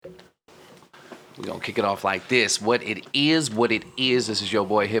We're going to kick it off like this. What it is. This is your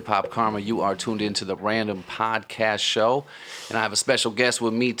boy Hip Hop Karma. You are tuned into the Random Podcast Show. And I have a special guest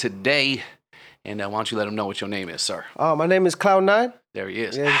with me today. And why don't you let him know what your name is, sir? My name is Cloud9. There he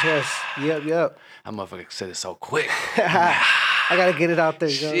is. Yes. Yep. That motherfucker said it so quick. I got to get it out there.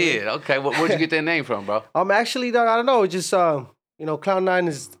 Shit. Okay. Where'd you get that name from, bro? Actually, I don't know. It's just, Cloud9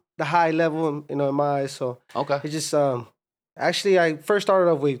 is the high level, in my eyes. So Okay. it's just, actually, I first started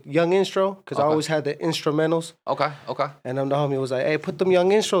off with Young Intro because I always had the instrumentals. Okay. And the homie was like, hey, put them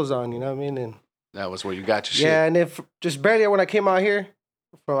Young Intros on, you know what I mean? And That was where you got your shit. yeah, and then just barely when I came out here,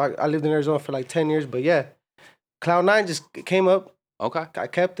 I lived in Arizona for like 10 years, but yeah, Cloud9 just came up. Okay. I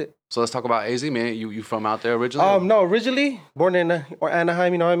kept it. So let's talk about AZ, man. You from out there originally? No, originally born in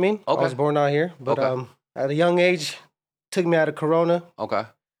Anaheim, you know what I mean? Okay. I was born out here, but Okay. at a young age, took me out of Corona, Okay.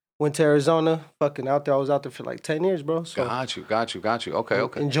 went to Arizona, fucking out there. I was out there for like 10 years, bro. So Got you.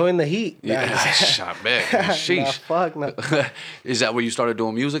 Okay. enjoying the heat. Yeah, shot back. Sheesh. Nah. Is that where you started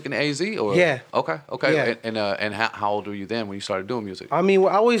doing music in AZ? Or? Yeah. Okay. Yeah. And how old were you then when you started doing music? I mean,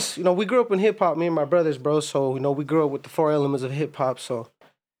 I always, we grew up in hip hop, me and my brothers, bro. So, we grew up with the 4 elements of hip hop. So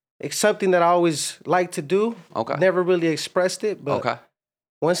it's something that I always liked to do. Okay. Never really expressed it, but Okay.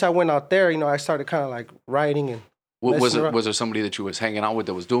 once I went out there, I started kind of like writing and Was messing around. there somebody that you was hanging out with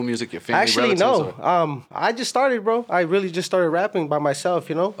that was doing music? Your family, Actually, relatives? no. I just started, bro. I really just started rapping by myself,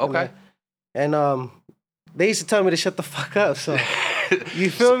 Okay. And they used to tell me to shut the fuck up. So you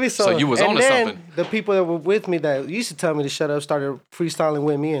feel me? So you was and onto then something. the people that were with me that used to tell me to shut up started freestyling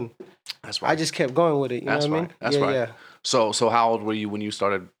with me, and That's right. I just kept going with it. You That's know what right. I mean? That's yeah, right. Yeah. So how old were you when you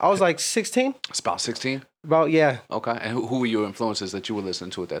started? I was like 16. It's about 16. About yeah. Okay. And who were your influences that you were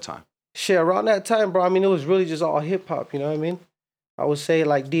listening to at that time? Shit, around that time, bro. I mean, it was really just all hip hop. You know what I mean? I would say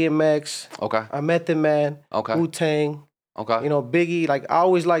like DMX, Okay. Method Man, Okay. Wu-Tang. Okay. Biggie, like I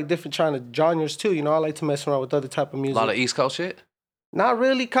always like different kind of genres too. I like to mess around with other type of A music. lot of East Coast shit. Not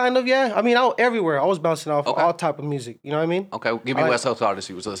really, kind of, yeah. I mean, everywhere. I was bouncing off Okay. all type of music. You know what I mean? Okay. Give me I- West Coast artists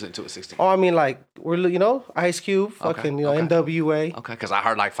you was listening to at 16. Oh, I mean, like Ice Cube, fucking, okay. NWA. Okay. Because I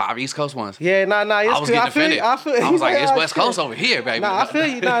heard like 5 East Coast ones. Yeah, nah. I It's was cool. getting offended. I feel I was like, it's yeah, West shit. Coast over here, baby. Nah, I feel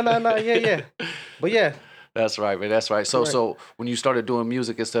you. Nah. Yeah. But yeah, That's right, man. That's right. So, Right. so when you started doing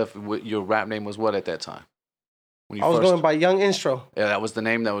music and stuff, your rap name was what at that time? When you I was first, going by Young Intro. Yeah, that was the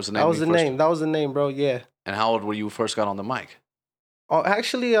name. That was the name. That was when the you first- name. That was the name, bro. Yeah. And how old were you first got on the mic? Oh,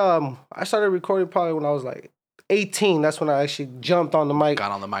 actually, I started recording probably when I was like 18. That's when I actually jumped on the mic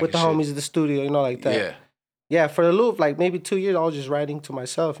Got on the mic with the and homies at the studio, like that. Yeah. Yeah, for a loop, like maybe 2 years, I was just writing to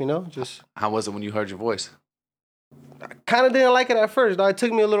myself, just How was it when you heard your voice? kind of didn't like it at first. It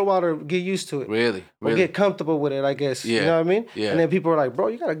took me a little while to get used to it. Really? Or Really? get comfortable with it, I guess. Yeah, You know what I mean? yeah. And then people were like, bro,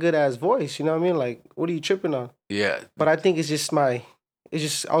 you got a good ass voice. You know what I mean? Like, what are you tripping on? Yeah. But I think it's just I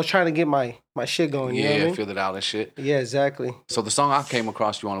was trying to get my shit going. You know what I Yeah, mean? feel it out and shit. Yeah, exactly. So the song I came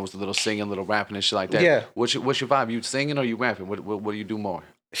across you on was a little singing, little rapping and shit like that. Yeah. What's your vibe? You singing or you rapping? What do you do more?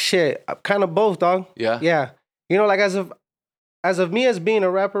 Shit, kind of both, dog. Yeah? Yeah. Like as of me as being a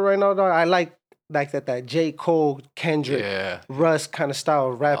rapper right now, dog, I like that J. Cole, Kendrick, Yeah. Russ kind of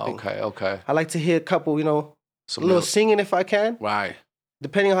style of rapping. Okay. I like to hear a couple, Some a little singing if I can, Right.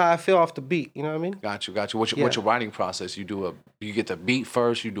 depending on how I feel off the beat. You know what I mean? Got you. What's Yeah. your writing process? You get the beat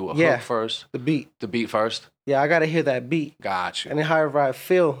first, you do a Yeah. hook first. The beat. The beat first? Yeah, I gotta hear that beat. Got you. And then however I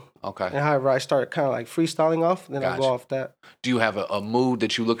feel, Okay. and however I start kind of like freestyling off, then I Gotcha. go off that. Do you have a mood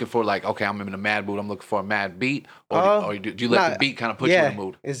that you're looking for? Like, okay, I'm in a mad mood. I'm looking for a mad beat, or do you let the beat kind of put you in a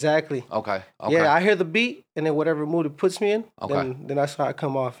mood? Exactly. Okay. Yeah, I hear the beat, and then whatever mood it puts me in, Okay. then that's how I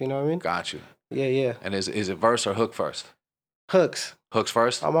come off. You know what I mean? Got you. Yeah. And is it verse or hook first? Hooks. Hooks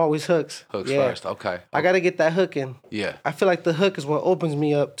first. I'm always hooks. Hooks Yeah. first. Okay. I gotta get that hook in. Yeah. I feel like the hook is what opens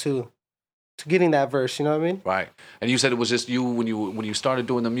me up to getting that verse. You know what I mean? Right. And you said it was just you when you started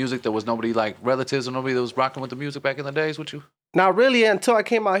doing the music. There was nobody like relatives or nobody that was rocking with the music back in the days with you. Not really until I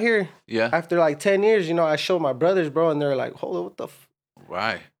came out here. Yeah. After like 10 years, I showed my brothers, bro, and they're like, hold on, what the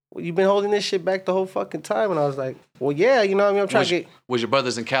Right. you been holding this shit back the whole fucking time? And I was like, well, yeah, you know what I mean? I'm trying to get... Was your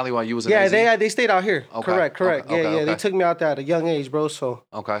brothers in Cali while you was in Yeah, AZ? they stayed out here. Okay, Correct. okay, Yeah. okay. They took me out there at a young age, bro, so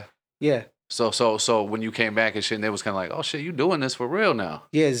Okay. yeah. So when you came back and shit, and they was kind of like, oh shit, you doing this for real now?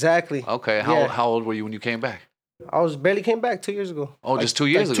 Yeah, exactly. Okay. Yeah. How old were you when you came back? I was barely came back 2 years ago. Oh, just 2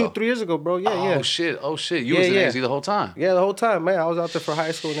 years ago? 2-3 years ago, bro. Yeah. Oh shit. You Yeah, was in yeah. AZ the whole time. Yeah, the whole time, man. I was out there for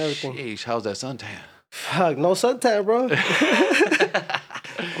high school and everything. Sheesh, how's that suntan? Fuck, no suntan, bro.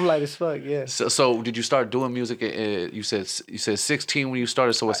 I'm light as fuck, yeah. So did you start doing music? You said 16 when you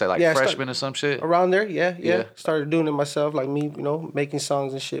started. So what's that, like Yeah, I freshman or some shit? Around there, yeah. Yeah. Started doing it myself, like me, making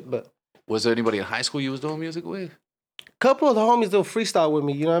songs and shit. But Was there anybody in high school you was doing music with? couple of the homies they'll freestyle with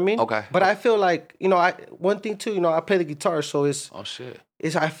me. You know what I mean? Okay. But I feel like one thing too. I play the guitar, so Oh shit.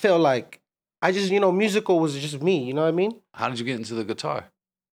 I feel like I just musical was just me. You know what I mean? How did you get into the guitar?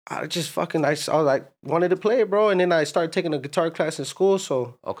 I just fucking I was like wanted to play it, bro, and then I started taking a guitar class in school.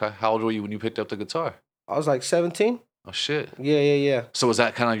 So Okay. How old were you when you picked up the guitar? I was like 17. Oh shit. Yeah. So was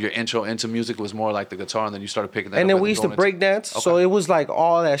that kind of your intro into music? Was more like the guitar, and then you started picking that up? And then we used to break dance, so Okay. it was like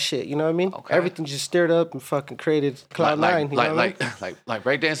all that shit. You know what I mean? Okay. Everything just stirred up and fucking created cloud nine. You know what I mean? like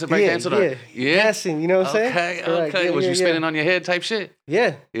breakdancing, yeah, dancing. You know what I'm saying? Okay, Correct. okay. Yeah, Was yeah, you spinning on your head type shit?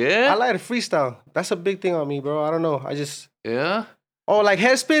 Yeah. Yeah. I like to freestyle. That's a big thing on me, bro. I don't know. I just Yeah. like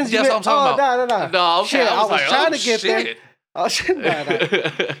head spins. That's what I'm talking about. No, okay. Shit, I was like, trying oh, to get shit. there.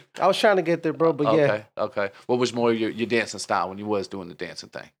 I was trying to get there, bro. But yeah, Okay. What was more your dancing style when you was doing the dancing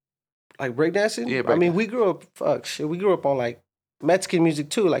thing? like breakdancing. Yeah, I mean, breakdancing. we grew up. We grew up on like Mexican music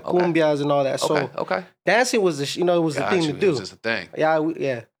too, like Okay. cumbias and all that. So Okay. dancing was the it was the thing to It do. was just a thing.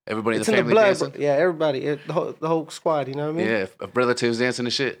 Yeah. Everybody It's in in the the family blood, dancing. bro. Yeah, everybody, the whole squad. You know what I mean? Yeah, if relatives dancing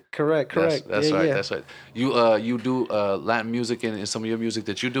and shit. Correct. That's yeah, right. Yeah. That's right. You do Latin music in some of your music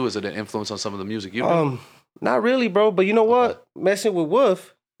that you do. Is it an influence on some of the music you do? Not really, bro. But you know what? Messing with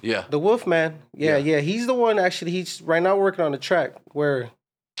Wolf, Yeah. the Wolf man. Yeah. Yeah. He's the one. Actually, he's right now working on a track where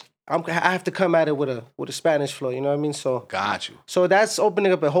I have to come at it with a Spanish flow. You know what I mean? So Got you. So that's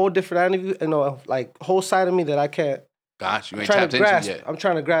opening up a whole different like whole side of me that I can't. Got you. You ain't trying tapped to into grasp. yet. I'm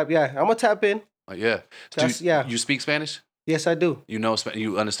trying to grab. Yeah, I'm gonna tap in. Oh, yeah. Yeah. You speak Spanish? Yes, I do. You know,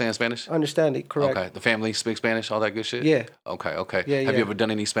 you understand Spanish? Understand it, correct? Okay. The family speaks Spanish, all that good shit? Yeah. Okay. Yeah, Have yeah. you ever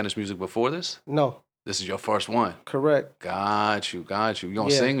done any Spanish music before this? No, This is your first one. correct. Got you. You gonna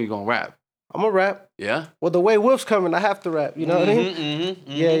Yeah. sing or you gonna rap? I'm a rap. Yeah? Well, the way Wolf's coming, I have to rap. You know what I mean?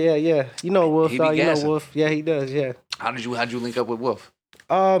 Mm-hmm. Yeah. You know Wolf, He be dog. You know gassing. Wolf. Yeah, he does. Yeah. How'd you link up with Wolf?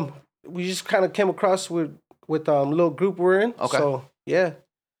 We just kind of came across with little group we're in. Okay. So yeah,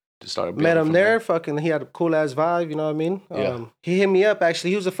 Just started met building him from there. Fucking, he had a cool ass vibe. You know what I mean? Yeah. He hit me up.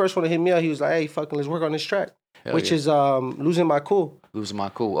 Actually, he was the first one to hit me up. He was like, "Hey, fucking, let's work on this track," Hell which yeah. is losing my cool. Losing my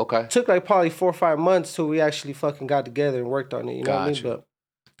cool. Okay. Took like probably 4 or 5 months till we actually fucking got together and worked on it. You know what I mean? Got you. But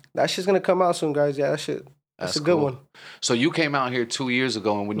that shit's gonna come out soon, guys. Yeah, that shit. That's a good cool. one. So you came out here 2 years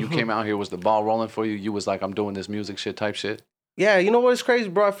ago, and when you came out here, was the ball rolling for you? You was like, I'm doing this music shit type shit? Yeah, you know what is crazy,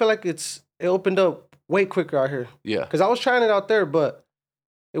 bro? I feel like it opened up way quicker out here. Yeah. Because I was trying it out there, but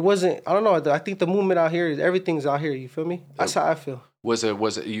it wasn't, I don't know. I think the movement out here is everything's out here. You feel me? That's how I feel. Was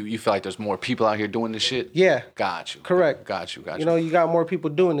it you feel like there's more people out here doing this shit? Yeah, Got you. correct. Got you. You know, you got more people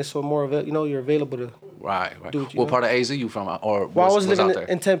doing this, so more of it, you're available to. Right. do what you What know. part of AZ you from? Or Well, I was living out there?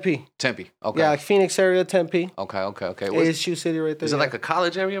 in Tempe. Tempe. Okay. Yeah, like Phoenix area, Tempe. Okay. It's Shoe City right there. Is it yeah. like a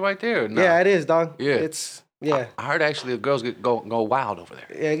college area right there? Or no? Yeah, it is, dog. Yeah. It's, yeah. I heard actually the girls go wild over there.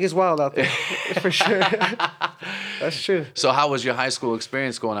 Yeah, it gets wild out there. For sure. That's true. So how was your high school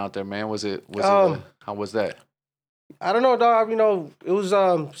experience going out there, man? How was that? I don't know, dog. You know, it was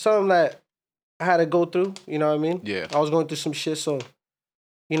something that I had to go through. You know what I mean? Yeah. I was going through some shit, so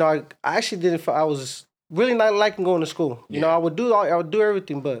you know, I actually didn't. I was really not liking going to school. You know, I would do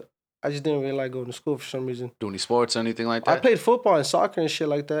everything, but I just didn't really like going to school for some reason. Do any sports or anything like I that? played football and soccer and shit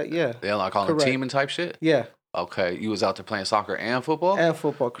like that. Yeah, Yeah, like on a Correct. team and type shit? yeah, Okay. You was out there playing soccer and football? and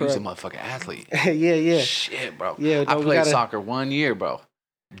football. You was Correct. a motherfucking athlete. yeah. Shit, bro. Yeah, I no, we played gotta- soccer 1 year, bro.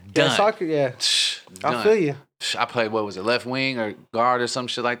 Done. Yeah, soccer. Yeah, Done. I feel you. I played, what was it, left wing or guard or some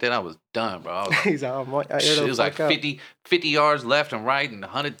shit like that? I was done, bro. I was He's like, it was like 50 yards left and right and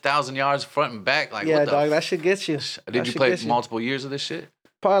 100,000 yards front and back. Like, Yeah, what the dog. That shit gets you. Did That you shit play gets you. multiple years of this shit?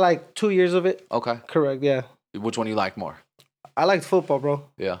 Probably like 2 years of it. Okay. Correct. Yeah, Which one you like more? I liked football, bro.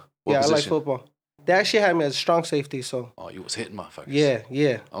 Yeah. What Yeah, I like position? football. They actually had me as a strong safety, so Oh, you was hitting motherfuckers. yeah.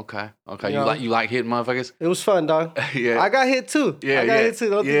 Okay. You You know? like hitting motherfuckers? It was fun, dog. Yeah. I got hit too. I got hit too.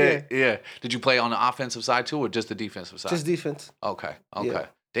 Don't think that. Yeah. Did you play on the offensive side too, or just the defensive side? Just defense. Okay. Yeah.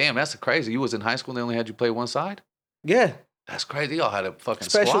 Damn, that's crazy. You was in high school and they only had you play one side? Yeah. That's crazy. Y'all had a fucking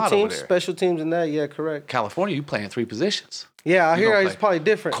Special squad over teams. there. Special teams and that. Yeah, correct. California, you playing 3 positions. Yeah, I You hear gonna it's play probably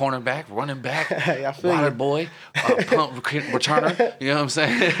different. Cornerback, running back, Hey, I feel water you. boy, pump returner. You know what I'm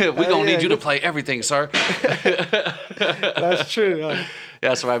saying? We gonna yeah, need you to good. play everything, sir. That's true.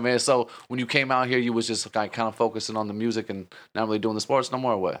 That's right, man. So when you came out here, you was just like kind of focusing on the music and not really doing the sports no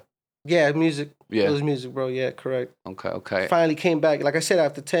more, or what? Yeah, music. Yeah. It was music, bro. Yeah, correct. Okay. Finally came back. Like I said,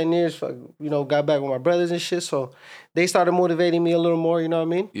 after 10 years, got back with my brothers and shit. So they started motivating me a little more, you know what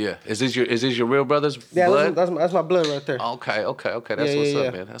I mean? Yeah. Is this your real brother's Yeah, blood? that's my blood right there. Okay. That's Yeah, what's yeah, up,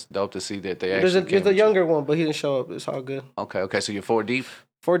 yeah. man. That's dope to see that they There's actually a younger one, but he didn't show up. It's all good. Okay. So you're 4 deep?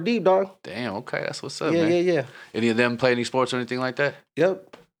 4 deep, dog. Damn. Okay. That's what's up, Yeah, man. yeah. Any of them play any sports or anything like that?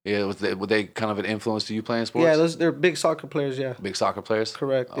 Yep. Yeah, were they kind of an influence to you playing sports? Yeah, they're big soccer players. Yeah, Big soccer players?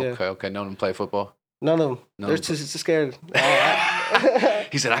 correct. Yeah, Okay. None of them play football? none of them. None They're of them. too scared.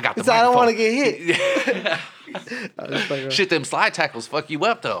 He said, I got the He said, I don't want to microphone." get hit. I was like, Shit, them slide tackles fuck you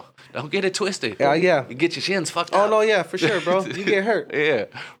up, though. Don't get it twisted. Yeah. You get your shins fucked Oh up. no, yeah, for sure, bro. You get hurt. Yeah,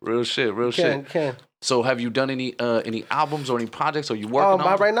 real shit. You can. So have you done any albums or any projects? Or you working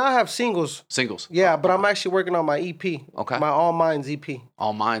on Right now I have singles. singles? Yeah, but I'm actually working on my EP. Okay. My All Minds EP.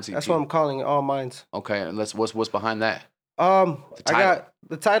 All Minds EP. That's what I'm calling it, All Minds. Okay, and what's behind that? I got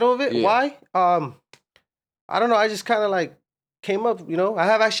the title of it. Yeah. Why? I don't know. I just kind of like came up. I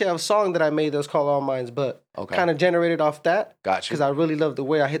have a song that I made that was called All Minds, but Okay. kind of generated off that. Got you. Because I really love the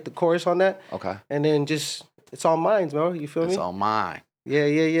way I hit the chorus on that. Okay. And then just it's all minds, bro. You feel It's me? all mine. Yeah.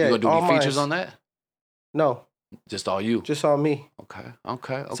 You gonna do all any features minds. on that? No, Just all you. just all me.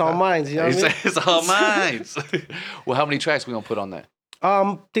 Okay. It's all minds. You know what I mean? It's all minds. Well, how many tracks we gonna put on that?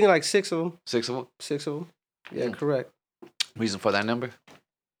 Thinking like 6 of them. 6 of them. 6 of them. Yeah, Mm. correct. Reason for that number?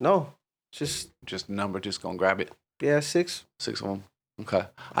 No, just Just number. Just gonna grab it. 6. 6 of them. Okay.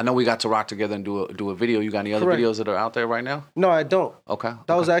 I know we got to rock together and do a video. You got any other Correct. videos that are out there right now? No, I don't. Okay.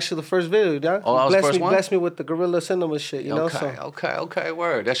 That was actually the first video, yeah. Oh, that was the first one? Blessed me with the Gorilla Cinema shit, you know. Okay. So Okay.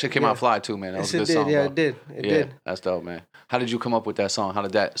 Word. That shit came Yeah. out fly too, man. That was yes, a it good did. song. Yeah, bro. it did. It Yeah, did. that's dope, man. How did you come up with that song? How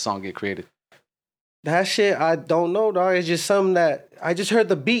did that song get created? That shit, I don't know, dog. It's just something that I just heard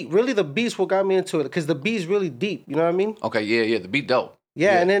the beat. Really, the beat's what got me into it because the beat's really deep. You know what I mean? Okay. Yeah. The beat dope.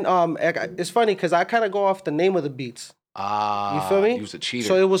 Yeah, and then it's funny because I kind of go off the name of the beats. You feel me? You was a cheater.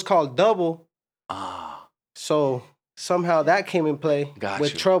 So it was called Double. Ah. So somehow that came in play Got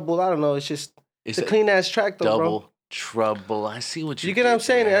with you. Trouble. I don't know. It's just It's a a clean ass track though, double bro. trouble. I see what you. You get what I'm did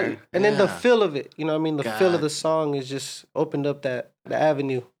saying? there. And then the Yeah. feel of it, you know what I mean? The feel of God. the song is just opened up the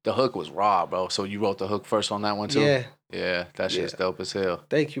avenue. The hook was raw, bro. So you wrote the hook first on that one too. Yeah. Yeah, that shit's Yeah. dope as hell.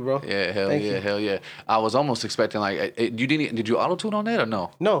 Thank you, bro. Yeah, hell Thank yeah, you. hell yeah. I was almost expecting like did you auto tune on that or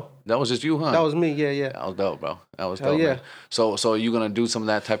no? No, That was just you, huh? that was me. Yeah. That was dope, bro. That was Hell dope. yeah. Man. So are you gonna do some of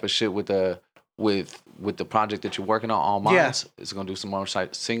that type of shit with the project that you're working on, All Yeah. Minds? Is it gonna do some more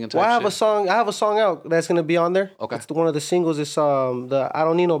singing type Well, I have shit? a song out that's gonna be on there. Okay. It's one of the singles. It's the I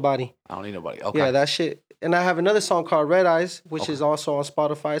Don't Need Nobody. I don't need nobody. Okay. Yeah, that shit. And I have another song called Red Eyes, which Okay. is also on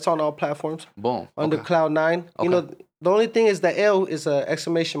Spotify. It's on all platforms Boom. under Okay. Cloud9. You know, the only thing is the L is a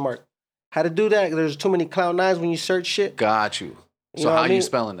exclamation mark. How to do that? There's too many Cloud9s when you search shit. Got you. You So know what how I you mean?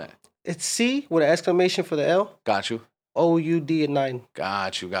 spelling that? It's C with an exclamation for the L. Got you. OUD and 9.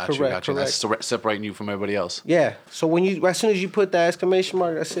 Got you. Correct, That's separating you from everybody else. Yeah. So as soon as you put that exclamation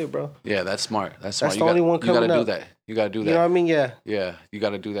mark, that's it, bro. Yeah, that's smart. That's smart. That's the only one You gotta coming do up. that. You gotta do that. You know what I mean? Yeah. Yeah, you got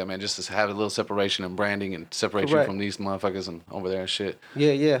to do that, man. Just to have a little separation and branding and separate you Correct. from these motherfuckers and over there and shit.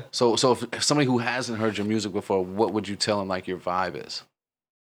 Yeah. So if somebody who hasn't heard your music before, what would you tell them like your vibe is?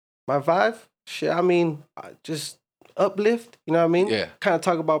 My vibe? Shit, I mean, just uplift, you know what I mean? Yeah. Kind of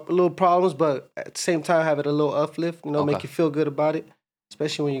talk about little problems, but at the same time have it a little uplift, you know, Okay. make you feel good about it,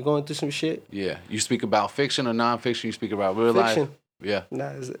 especially when you're going through some shit. Yeah. You speak about fiction or nonfiction? You speak about real life? Fiction. Yeah.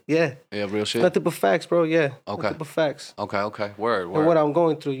 Yeah. Yeah, real shit? Nothing but facts, bro. Yeah. Okay. Nothing but facts. Okay. Word. And what I'm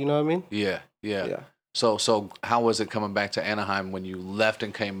going through, you know what I mean? Yeah. So how was it coming back to Anaheim when you left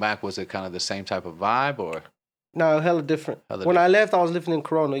and came back? Was it kind of the same type of vibe or No, hella different. Hella When I left, I was living in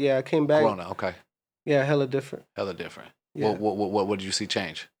Corona. Yeah, I came back. Corona? Okay. Yeah, hella different. Hella different. Yeah. What did you see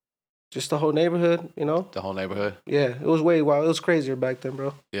change? Just the whole neighborhood, you know? The whole neighborhood? Yeah, it was way wild. It was crazier back then,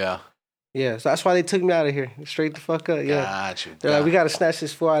 bro. Yeah. Yeah, so that's why they took me out of here. Straight the fuck up, yeah. Got you. They're like, we got to snatch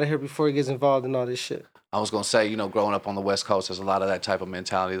this fool out of here before he gets involved in all this shit. I was gonna say, growing up on the West Coast, there's a lot of that type of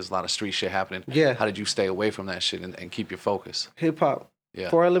mentality. There's a lot of street shit happening. Yeah. How did you stay away from that shit and keep your focus? Hip hop. Yeah.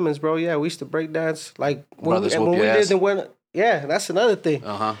 4 Elements, bro. Yeah, we used to break dance. Like, Brothers when whoop we your lived ass. in Winter. Yeah, that's another thing.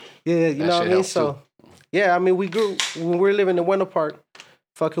 Uh-huh. Yeah, you That know what I shit mean? helps, So, yeah, I mean, we grew, when we were living in Winter Park,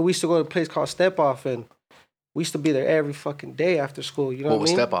 fucking, we used to go to a place called Step Off, and we used to be there every fucking day after school. You know What what, was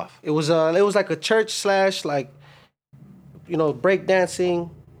I mean? Step Off? It was like a church / like, break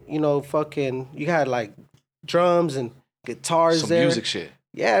dancing. Fucking, you had like drums and guitars Some there. music shit.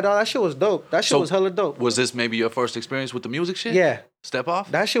 Yeah, dog, that shit was dope. That shit So- was hella dope. Was this maybe your first experience with the music shit? Yeah, Step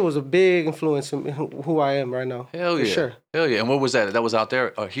Off? that shit was a big influence in who I am right now. Hell for yeah. sure. Hell yeah. And where was that? That was out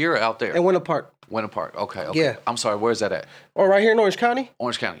there, here or out there? And Winter Park. Winter Park. Okay. Yeah. I'm sorry. Where's that at? Or right here in Orange County.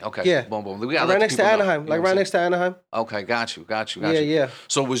 Orange County. Okay. Yeah. Boom, boom. We gotta let Right the next to people know, Anaheim. you know Like what right I'm next to Anaheim. saying? Okay. Got you. Yeah.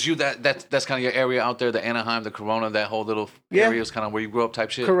 So was you that's kind of your area out there, the Anaheim, the Corona, that whole little Yeah. area is kind of where you grew up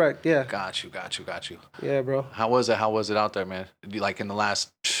type shit? Correct, yeah. Got you. Yeah, bro. How was it out there, man? Like in the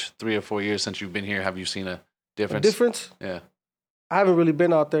last 3 or 4 years since you've been here, have you seen a difference? Difference? Yeah. I haven't really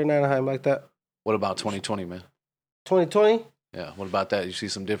been out there in Anaheim like that. What about 2020, man? 2020? Yeah. What about that? You see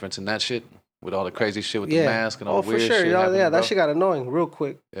some difference in that shit with all the crazy shit with the mask and all oh, the weird for sure. shit? Yeah, happening, yeah, bro? that shit got annoying real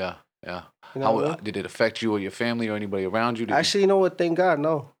quick. Yeah. Yeah. You know How what I mean? did it affect you or your family or anybody around you? Actually, you know what? Thank God,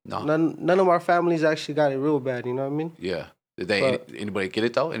 no. No. None of our families actually got it real bad. You know what I mean? Yeah. Did they? But- Anybody get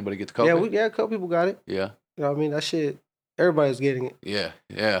it though? Anybody get the COVID? Yeah, a couple people got it. Yeah. You know what I mean? That shit, everybody's getting it. Yeah.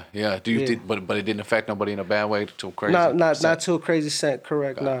 Yeah. Yeah. Do you Yeah. think? But it didn't affect nobody in a bad way too crazy. Not to a crazy extent,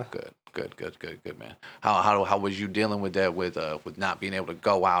 correct? Good, Nah. good, man. How was you dealing with that with not being able to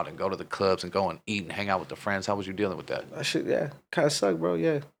go out and go to the clubs and go and eat and hang out with the friends? How was you dealing with that? That shit, yeah, kind of sucked, bro.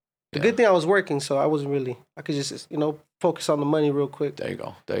 Yeah. The Yeah. good thing I was working, so I wasn't really. I could just focus on the money real quick. There you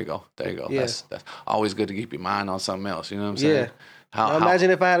go. Yeah. That's always good to keep your mind on something else. You know what I'm saying? Yeah. How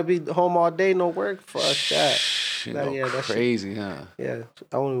Imagine if I had to be home all day, no work. Fuck that. You That- know, yeah, that shit- crazy, huh? Yeah,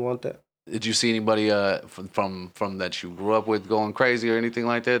 I wouldn't want that. Did you see anybody from that you grew up with going crazy or anything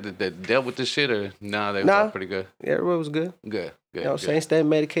like that that dealt with this shit or nah? They was all pretty good. Yeah, everybody was good. Good. You know what I'm saying? Stay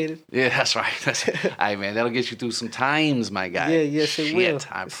medicated. Yeah, that's right. Hey, man, that'll get you through some times, my guy. Yeah, yes, it Shit, will.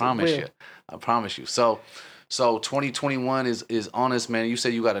 I Yes, it promise will. you. I promise you. So 2021 is on us, man. You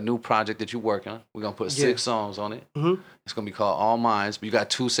said you got a new project that you're working on. We're gonna put 6 songs on it. Mm-hmm. It's gonna be called All Minds. But you got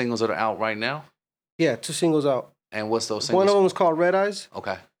 2 singles that are out right now. Yeah, 2 singles out. And what's those One singles? of them was called Red Eyes.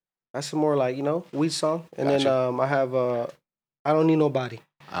 Okay. That's a more like weed song. And Gotcha. then I have I Don't Need Nobody.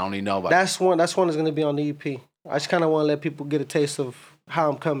 I don't need nobody. That's one that's gonna be on the EP. I just kind of want to let people get a taste of how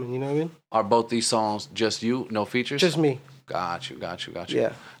I'm coming. You know what I mean? Are both these songs just you? No features? Just me. Got you.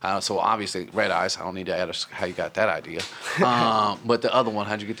 Yeah. So obviously, Red Eyes. I don't need to add how you got that idea. But the other one,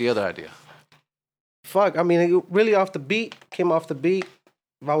 how'd you get the other idea? Fuck. I mean, it really off the beat. Came off the beat.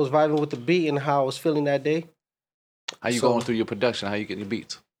 If I was vibing with the beat and how I was feeling that day. How you So- going through your production? How you getting your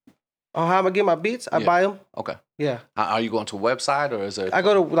beats? Oh, how am I get my beats? I Yeah. buy them. Okay. Yeah. Are you going to a website or is there? I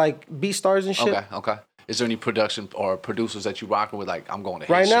go to like BeatStars and shit. Okay. Is there any production or producers that you rocking with? Like, I'm going to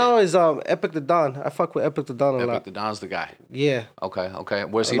hit Right shit? now is Epic the Don. I fuck with Epic the Don a Epic lot. the Don's the guy. Yeah. Okay.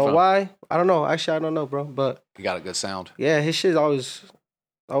 Where's I he don't know from? why. I don't know. Actually, I don't know, bro. But He got a good sound. yeah, his shit's always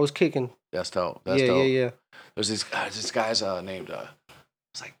kicking. That's dope. Yeah. There's this guy's named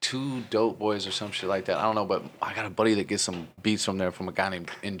it's like 2 Dope Boys or some shit like that. I don't know, but I got a buddy that gets some beats from there from a guy named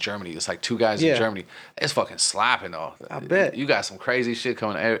in Germany. It's like 2 guys in Yeah. Germany. It's fucking slapping though. I bet. You got some crazy shit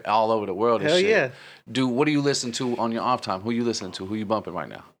coming all over the world. And Hell shit. yeah. Dude, what do you listen to on your off time? Who you listening to? Who you bumping right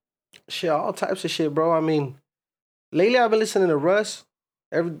now? Shit, all types of shit, bro. I mean, lately I've been listening to Russ.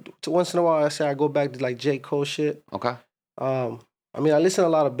 Once in a while, I go back to like J. Cole shit. Okay. I mean, I listen to a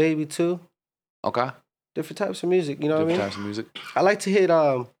lot of Baby too. Okay. Different types of music. You know Different what I mean? types of music. I like to hit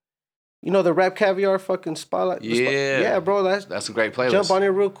the Rap Caviar fucking spotlight. Yeah. Bro. That's a great playlist. Jump on it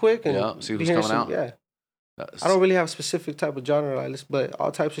real quick and Yeah, see be who's hearing coming out. Yeah. That's- I don't really have a specific type of genre I listen, but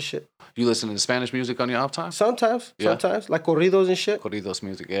all types of shit. You listen to Spanish music on your off time? Sometimes, Yeah. like corridos and shit. Corridos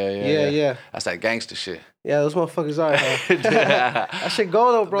music. Yeah. Yeah. That's that gangster shit. Yeah, those motherfuckers are. Huh? That shit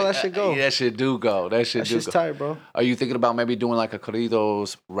go though, bro. That shit go. Yeah, that shit do go. That That shit's go. tight, bro. Are you thinking about maybe doing like a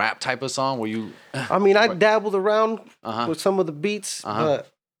corridos rap type of song where you? I mean, I dabbled around Uh-huh. with some of the beats, Uh-huh. but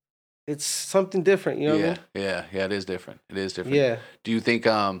it's something different. You know what I mean? Yeah. It is different. Yeah. Do you think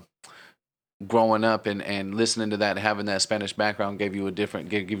growing up and listening to that, having that Spanish background gave you a different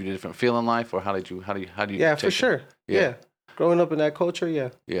feel in life, or how do you Yeah, take for it? sure. Yeah. Yeah. Growing up in that culture, yeah.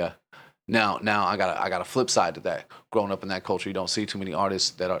 Yeah. Now I got a flip side to that. Growing up in that culture, you don't see too many artists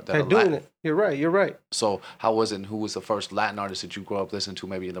that are They're Latin. doing it. You're right. So how was it? And who was the first Latin artist that you grew up listening to?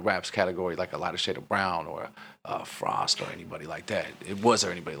 Maybe in the raps category, like a Lighter Shade of Brown or Frost or anybody like that. Was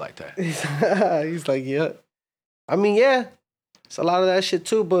there anybody like that? He's like, yeah. I mean, yeah. It's a lot of that shit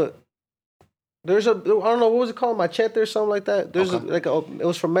too, but there's I don't know, what was it called? Machete or something like that. There's Okay. it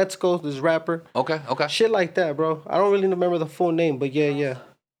was from Mexico, this rapper. Okay. Shit like that, bro. I don't really remember the full name, but yeah.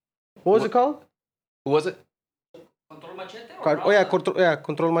 What was it called? Who was it? Control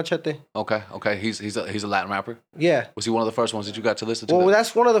Machete. Okay. He's a Latin rapper. Yeah. Was he one of the first ones that you got to listen to? Well, that?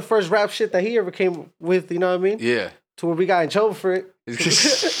 that's one of the first rap shit that he ever came with, you know what I mean? Yeah. To where we got in trouble for it.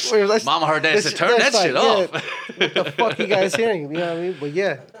 Where let's- Mama heard that. let's- Said, Turn that that's shit like, off. What the fuck you guys hearing? You know what I mean? But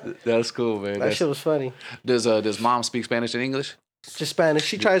yeah, That's cool, man. that shit was funny. Does mom speak Spanish and English? Just Spanish.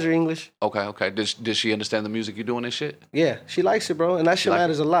 She tries her English. Okay. Does she understand the music you're doing and shit? Yeah, she likes it, bro. And that shit like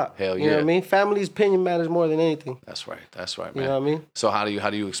matters a lot. Hell You know yeah. what I mean? Family's opinion matters more than anything. That's right, man. You know what I mean? So how do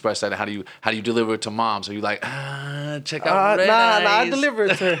you express that? How do you deliver it to moms? Are you like, check out Red Nah, I Eyes? deliver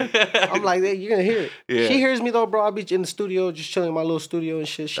it to her. I'm like, hey, you're gonna hear it. Yeah. She hears me though, bro. I'll be in the studio, just chilling in my little studio and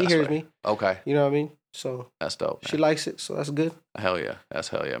shit. She That's hears right. me. Okay. You know what I mean? So That's dope. she Man. likes it, so that's good. Hell yeah, that's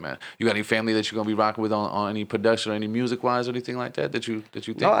hell yeah, man. You got any family that you're gonna be rocking with on any production or any music wise or anything like that you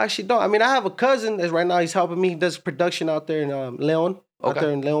think? No, I actually don't. I mean, I have a cousin that's right now. He's helping me. He does production out there in Leon. Out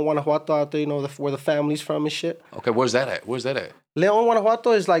there in Leon, Guanajuato, out there, you know, where the family's from and shit. Okay, where's that at? Leon,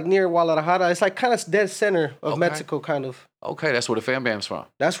 Guanajuato is like near Guadalajara. It's like kind of dead center of Mexico, kind of. Okay, that's where the Fam Bam's from.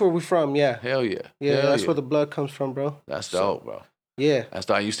 That's where we're from, yeah. Hell yeah. Yeah, that's where the blood comes from, bro. That's dope, bro. Yeah. That's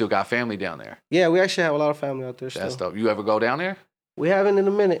dope. You still got family down there. Yeah, we actually have a lot of family out there still. That's dope. You ever go down there? We haven't in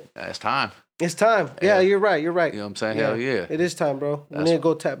a minute. It's time. It's time. Yeah, you're right. You're right. You know what I'm saying? Hell yeah. It is time, bro. We need to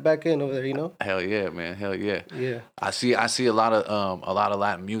go tap back in over there, you know? Hell yeah, man. Hell yeah. Yeah. I see a lot of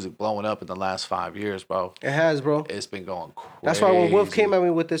Latin music blowing up in the last 5 years, bro. It has, bro. It's been going crazy. That's why when Wolf came at me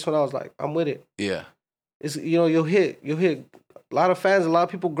with this one, I was like, I'm with it. Yeah. It's, you know, you'll hit a lot of fans, a lot of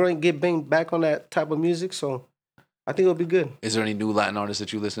people get back on that type of music, so I think it'll be good. Is there any new Latin artists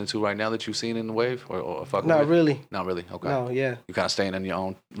that you listening to right now that you've seen in the wave or fucking Not with? really. Not really. Okay. No, yeah. You kind of staying in your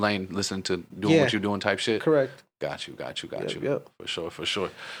own lane, listening to doing what you're doing type shit. Correct. Got you. Yep. For sure.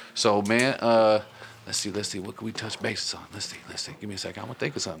 So man, let's see. What can we touch bases on? Let's see. Give me a second. I'm gonna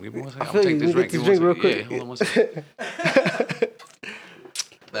think of something. Give me 1 second. I'm gonna take this drink. Get this drink real quick. Yeah, hold on 1 second.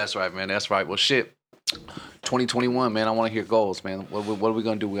 That's right, man. That's right. Well, shit. 2021, man. I want to hear goals, man. What are we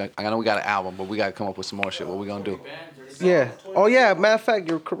gonna do? I know we got an album, but we gotta come up with some more shit. What we gonna do? Yeah. Oh yeah. Matter of fact,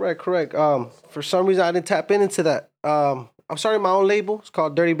 you're correct. For some reason, I didn't tap into that. I'm starting my own label. It's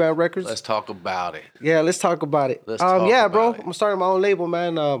called Dirty Band Records. Let's talk about it. Yeah, let's talk about it. Yeah, bro. I'm starting my own label,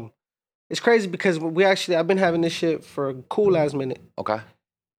 man. It's crazy because I've been having this shit for a cool ass minute. Okay.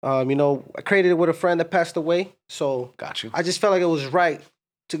 You know, I created it with a friend that passed away, so got you. I just felt like it was right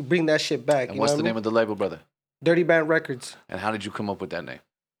to bring that shit back. And what's the name of the label, brother? Dirty Band Records. And how did you come up with that name?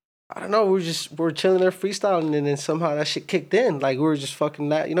 I don't know. We were chilling there freestyling, and then somehow that shit kicked in. Like we were just fucking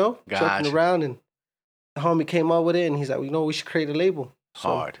that, you know, joking around, and the homie came up with it, and he's like, you know, we should create a label. So,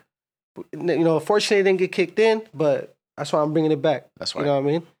 hard. You know, fortunately, it didn't get kicked in, but that's why I'm bringing it back. That's right. You know what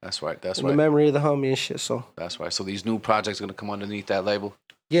I mean? That's right. That's in right. the memory of the homie and shit. So that's right. So these new projects are gonna come underneath that label.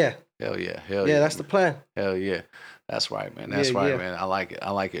 Yeah. Hell yeah. Yeah, that's the plan. Hell yeah. That's right, man. That's right, man. I like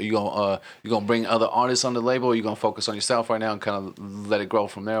it. You gonna bring other artists on the label, or you gonna focus on yourself right now and kind of let it grow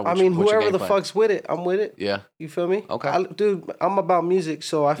from there? Whoever the fuck's with it, I'm with it. Yeah. You feel me? Okay. Dude, I'm about music,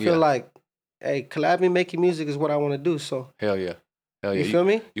 so I feel like, hey, collabing, making music is what I want to do. So. Hell yeah. You feel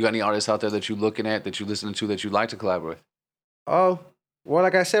me? You got any artists out there that you looking at, that you listening to, that you like to collaborate? Well,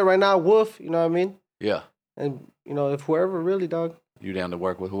 like I said, right now, Wolf. You know what I mean? Yeah. And you know, if whoever really, dog. You down to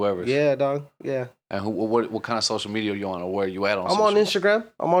work with whoever? Yeah, dog. Yeah. And what kind of social media are you on, or where are you at on? I'm on Instagram.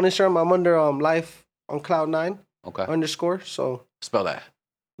 I'm under Life on Cloud9. Okay. _ So. Spell that.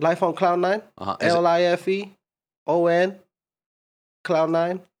 Life on Cloud9. LIFEON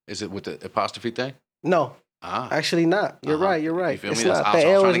Cloud9. Is it with the apostrophe thing? No. Actually not. You're right. You feel it's me? not. The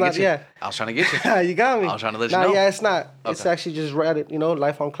L is not. Yeah. I was trying to get you. You got me. I was trying to let you know. Yeah, it's not. Okay. It's actually just Reddit. You know,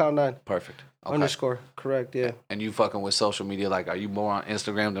 Life on Cloud9. Perfect. Okay. _ Correct. Yeah. And you fucking with social media? Like, are you more on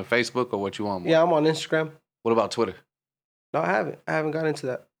Instagram than Facebook, or what you on more? Yeah, I'm on Instagram. What about Twitter? No, I haven't. I haven't got into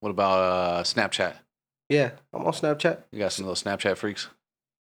that. What about Snapchat? Yeah, I'm on Snapchat. You got some little Snapchat freaks?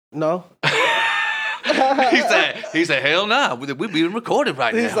 No. he said, hell nah. We're being recorded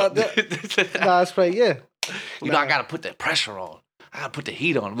right now. Nah, it's right. Yeah. You know, I gotta put that pressure on. I gotta put the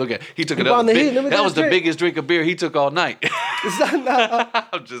heat on. Look at, he took it Put up. on the heat. That was the biggest drink of beer he took all night. Nah.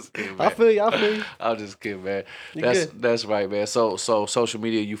 I'm just kidding, man. I feel you. I'm just kidding, man. Good. That's right, man. So social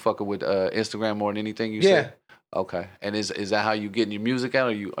media, you fucking with Instagram more than anything, you say? Okay. And is that how you getting your music out?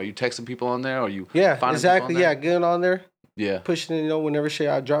 Are you texting people on there? Or are you finding exactly. people on there? Yeah, getting on there. Yeah. Pushing it, you know, whenever shit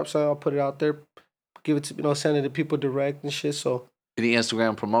I drop something, I'll put it out there. Give it to, you know, send it to people direct and shit. So any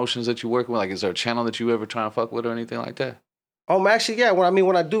Instagram promotions that you working with? Like, is there a channel that you ever trying to fuck with or anything like that? Actually, yeah.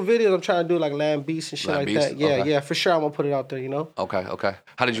 When I do videos, I'm trying to do like Land Beast and shit like that. Yeah, okay. yeah, for sure. I'm gonna put it out there, you know. Okay.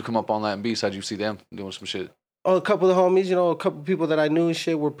 How did you come up on Latin Beast? How'd you see them doing some shit? Oh, a couple of homies, you know, a couple of people that I knew and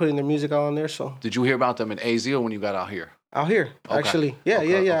shit were putting their music out on there. So did you hear about them in AZ or when you got out here? Out here, actually. Yeah.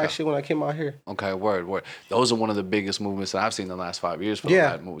 Actually, when I came out here. Okay, word. Those are one of the biggest movements that I've seen in the last 5 years for the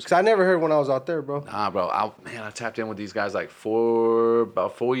Latin movies. Because I never heard when I was out there, bro. Nah, bro. I tapped in with these guys like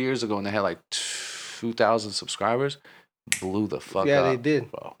about 4 years ago, and they had like 2,000 subscribers. Blew the fuck up. Yeah, they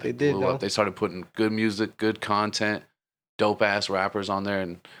did. Bro. They did, blew up. They started putting good music, good content, dope-ass rappers on there,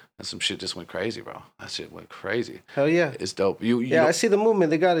 and some shit just went crazy, bro. That shit went crazy. Hell yeah. It's dope. Yeah, I see the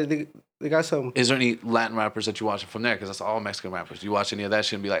movement. They got it. They got something. Is there any Latin rappers that you watching from there? Because that's all Mexican rappers. Do you watch any of that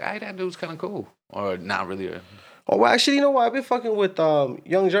shit and be like, hey, that dude's kind of cool? Or not really? Oh, well, actually, you know what? I've been fucking with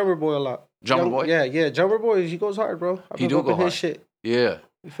Young Drummer Boy a lot. Drummer Boy? Yeah. Drummer Boy, he goes hard, bro. He do go hard. His shit. Yeah.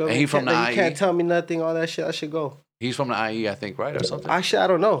 You feel and me? he from the IE? You can't tell me nothing, all that shit. I should go. He's from the IE, I think, right, or something. Actually, I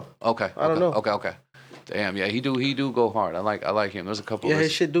don't know. Okay. I don't know. Okay. Damn, yeah, he do go hard. I like him. There's a couple. Yeah,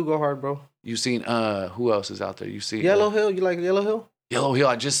 his shit do go hard, bro. You seen who else is out there? You see Yellow Hill. You like Yellow Hill? Yellow Hill.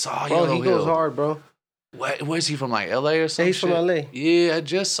 I just saw bro, Yellow Hill. He goes hard, bro. Where's he from? Like LA or something? Yeah, he's from LA. Yeah, I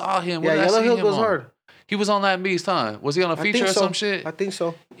just saw him. Yeah, Yellow Hill goes hard. He was on that Beast, huh? Was he on a feature or some shit? I think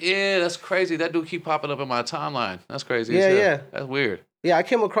so. Yeah, that's crazy. That dude keep popping up in my timeline. That's crazy. Yeah. That's weird. Yeah, I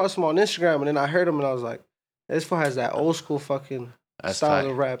came across him on Instagram and then I heard him and I was like, this fool has that old school fucking style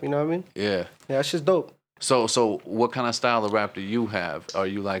of rap. You know what I mean? Yeah. Yeah, that's just dope. So what kind of style of rap do you have? Are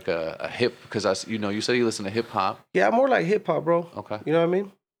you like a hip? Because you said you listen to hip hop. Yeah, I'm more like hip hop, bro. Okay. You know what I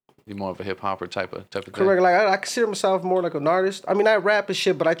mean? You're more of a hip hopper type of thing. Correct. Like I consider myself more like an artist. I mean, I rap and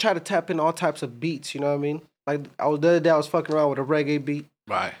shit, but I try to tap in all types of beats. You know what I mean? Like the other day I was fucking around with a reggae beat.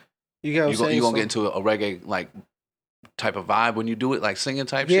 Right. You get what I'm saying? You gonna get into a reggae like type of vibe when you do it, like singing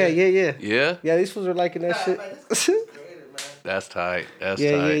type shit? Yeah. Yeah, these fools are liking that shit. That's tight. That's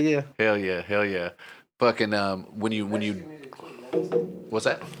tight. Yeah. Hell yeah. Fucking when you what's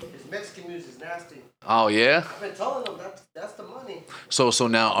that? His Mexican music is nasty. Oh yeah. I've been telling them that's the money. So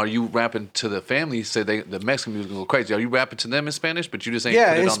now are you rapping to the family? You said the Mexican music go crazy. Are you rapping to them in Spanish? But you just ain't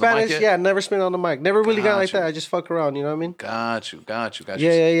put it in on Spanish. The mic yet? Yeah, never spit on the mic. Never really got like that. I just fuck around. You know what I mean? Got you.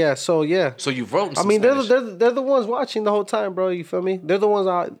 Yeah. So yeah. So you've wrote. I mean, they're the ones watching the whole time, bro. You feel me? They're the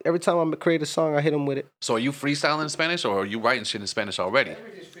ones. Every time I create a song, I hit them with it. So are you freestyling in Spanish, or are you writing shit in Spanish already?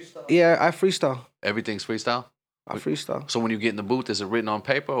 Yeah, I freestyle. Everything's freestyle. I freestyle. So when you get in the booth, is it written on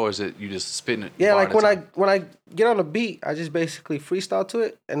paper or is it you just spitting it? Yeah, like when I get on a beat, I just basically freestyle to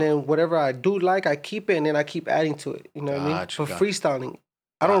it, and then whatever I do like, I keep it, and then I keep adding to it. You know what I mean? For freestyling,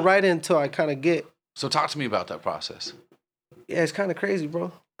 I don't write it until I kind of get. So talk to me about that process. Yeah, it's kind of crazy,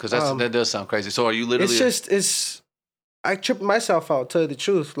 bro. Because that does sound crazy. So are you literally? It's I trip myself out. Tell you the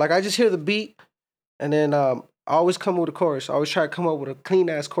truth, like I just hear the beat, and then I always come with a chorus. I always try to come up with a clean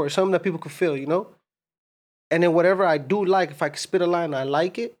ass chorus, something that people can feel. You know. And then whatever I do like, if I can spit a line and I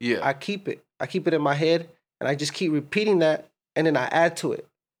like it, I keep it. I keep it in my head, and I just keep repeating that, and then I add to it.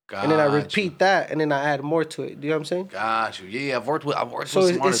 And then I repeat that, and then I add more to it. Do you know what I'm saying? Got you. Yeah, I've worked with some artists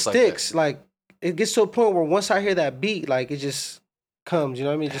it sticks. Like it gets to a point where once I hear that beat, like it just comes. You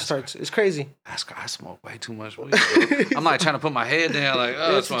know what I mean? It just starts. It's crazy. I smoke way too much weed. I'm like trying to put my head down, like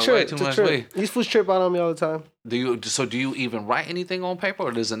I smoke way too much weed. These fools trip out on me all the time. Do you even write anything on paper,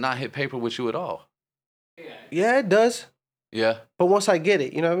 or does it not hit paper with you at all? Yeah, it does. Yeah. But once I get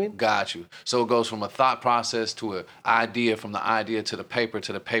it, you know what I mean? Got you. So it goes from a thought process to an idea, from the idea to the paper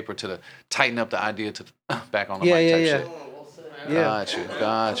to the tighten up the idea to the back on the mic type shit.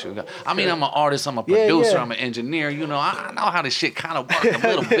 Got you. I mean, I'm an artist, I'm a producer, I'm an engineer. You know, I know how this shit kind of works a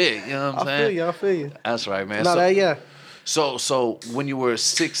little bit. You know what I'm saying? I feel you. That's right, man. No, So when you were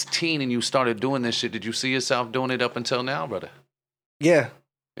 16 and you started doing this shit, did you see yourself doing it up until now, brother? Yeah.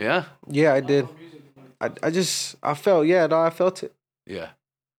 Yeah? Yeah, I did. I felt it. Yeah.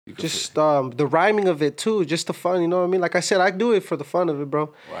 Just the rhyming of it too, just the fun, you know what I mean? Like I said, I do it for the fun of it,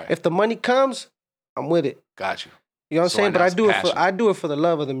 bro. Right. If the money comes, I'm with it. Got you. You know what I'm saying? But I do it for the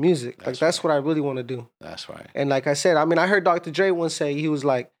love of the music. That's what I really want to do. That's right. And like I said, I mean, I heard Dr. Dre once say, he was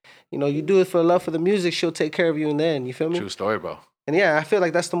like, you know, you do it for the love of the music, she'll take care of you in the end. You feel me? True story, bro. And yeah, I feel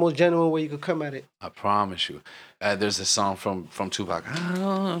like that's the most genuine way you could come at it. I promise you. There's a song from Tupac. I don't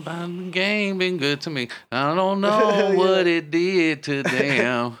know about the game been good to me. I don't know what it did to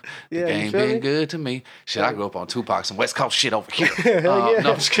them. The game been good to me. Shit, I grew up on Tupac, some West Coast shit over here. No, I'm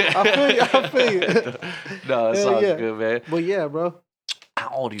just kidding. I feel you. No, it sounds good, man. But yeah, bro. How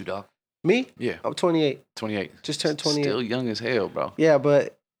old are you, dog? Me? Yeah. I'm 28. 28. Just turned 28. Still young as hell, bro. Yeah,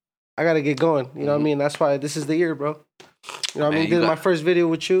 but I got to get going. You know what I mean? That's why this is the year, bro. You know what I mean? This is my first video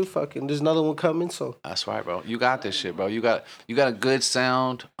with you. Fucking, there's another one coming. So that's right, bro. You got this shit, bro. You got a good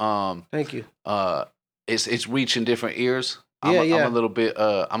sound. Thank you. It's reaching different ears. I'm a little bit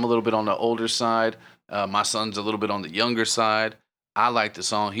on the older side. My son's a little bit on the younger side. I like the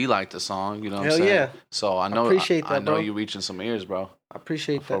song. He liked the song. You know what I'm saying? Yeah. So I know. I know you're reaching some ears, bro. I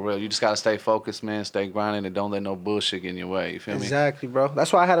appreciate that. For real. You just gotta stay focused, man. Stay grinding and don't let no bullshit get in your way. You feel me? Exactly, bro.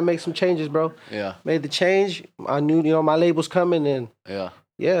 That's why I had to make some changes, bro. Yeah. Made the change. I knew, you know, my label's coming and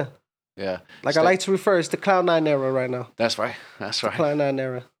yeah. Like I like to refer, it's the Cloud9 era right now. That's right. That's right. Cloud9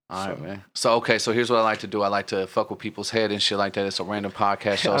 era. All right, man. So here's what I like to do. I like to fuck with people's head and shit like that. It's a random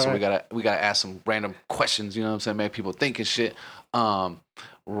podcast show, so right. we gotta ask some random questions. You know what I'm saying? Make people think and shit.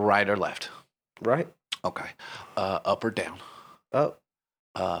 Right or left? Right. Okay. Up or down? Up.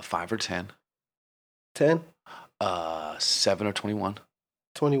 5 or 10? 10. 7 or 21?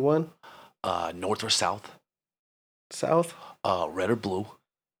 21. North or south? South. Red or blue?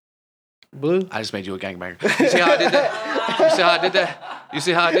 Blue. I just made you a gangbanger. You see how I did that? You see how I did that? You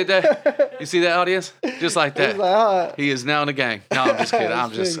see how I did that? You see that, audience? Just like He's that. like, He is now in the gang. No, I'm just kidding. I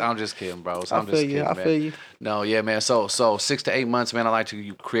I'm just kidding, bro. I feel you. I feel you. No, yeah, man. So 6 to 8 months, man. I like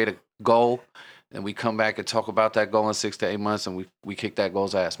to create a goal, and we come back and talk about that goal in 6 to 8 months, and we kick that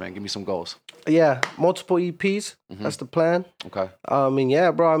goal's ass, man. Give me some goals. Yeah, multiple EPs. That's the plan. Okay. And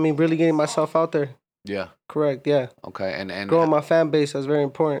yeah, bro. I mean, really getting myself out there. Yeah. Correct. Yeah. Okay. And Growing my fan base. That's very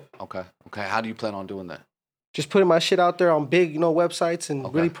important. Okay. Okay. How do you plan on doing that? Just putting my shit out there on big, websites and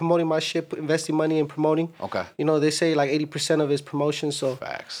Okay. really promoting my shit, investing money in promoting. Okay. They say like 80% of it is promotion, so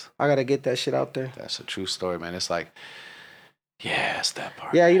Facts. I gotta get that shit out there. That's a true story, man. It's like, yeah, it's that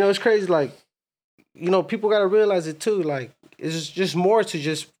part. Yeah, it's crazy. Like, people gotta realize it too. Like, it's just more to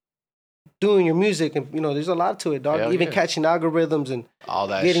just doing your music, and there's a lot to it, dog. Hell Even yeah. catching algorithms and All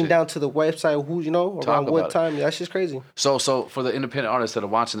that getting shit. down to the website, who Talk around what about it. time. That's just crazy. So for the independent artists that are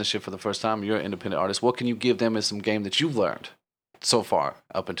watching this shit for the first time, you're an independent artist. What can you give them as some game that you've learned so far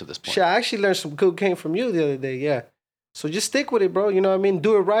up until this point? Shit, I actually learned some good game from you the other day. Yeah, so just stick with it, bro. You know what I mean?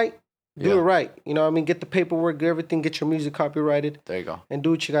 Do it right. Do Yeah. it right. You know what I mean? Get the paperwork, get everything, get your music copyrighted, There you go. and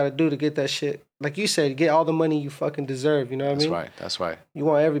do what you gotta do to get that shit. Like you said, get all the money you fucking deserve. You know what I mean? Right. That's right. You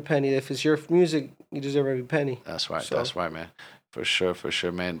want every penny. If it's your music, you deserve every penny. That's right. So- That's right, man. For sure,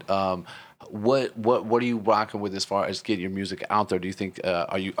 man. What are you rocking with as far as getting your music out there? Do you think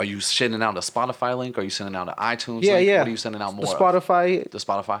are you sending out a Spotify link? Are you sending out an iTunes Yeah, link? yeah. What are you sending out more? The of? Spotify, The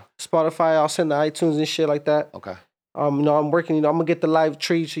Spotify. I'll send the iTunes and shit like that. Okay. I'm working. I'm gonna get the live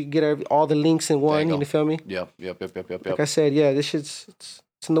tree so you get all the links in one. go. You feel me? Yep. Like I said, yeah, this shit's it's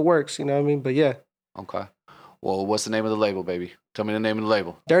in the works. You know what I mean? But yeah, Okay. Well, what's the name of the label, baby? Tell me the name of the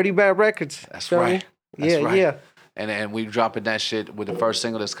label. Dirty Bad Records. That's Feel me? right. That's Yeah, right. yeah. And we dropping that shit with the first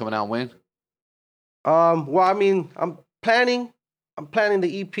single that's coming out when? Well, I mean, I'm planning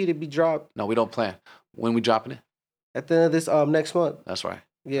the EP to be dropped No, we don't plan. When we dropping it? at the end of this next month. That's right.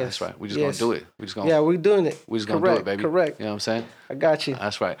 Yes. That's right. We just Yes. gonna do it. We just gonna Yeah, we're doing it. we just gonna Correct, do it, baby. correct. You know what I'm saying? I got you.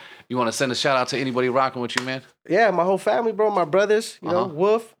 That's right. You want to send a shout out to anybody rocking with you, man? Yeah, my whole family, bro. My brothers, Uh-huh.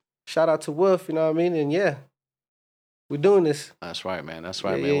 Wolf. Shout out to Wolf, you know what I mean? And yeah, we're doing this. That's right, man. That's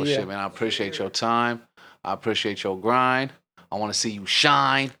right, Yeah, man. yeah, Well, yeah. shit, man. I appreciate your time. I appreciate your grind. I want to see you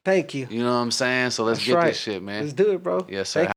shine. Thank you. You know what I'm saying? So let's That's get right. this shit, man. Let's do it, bro. Yes, sir.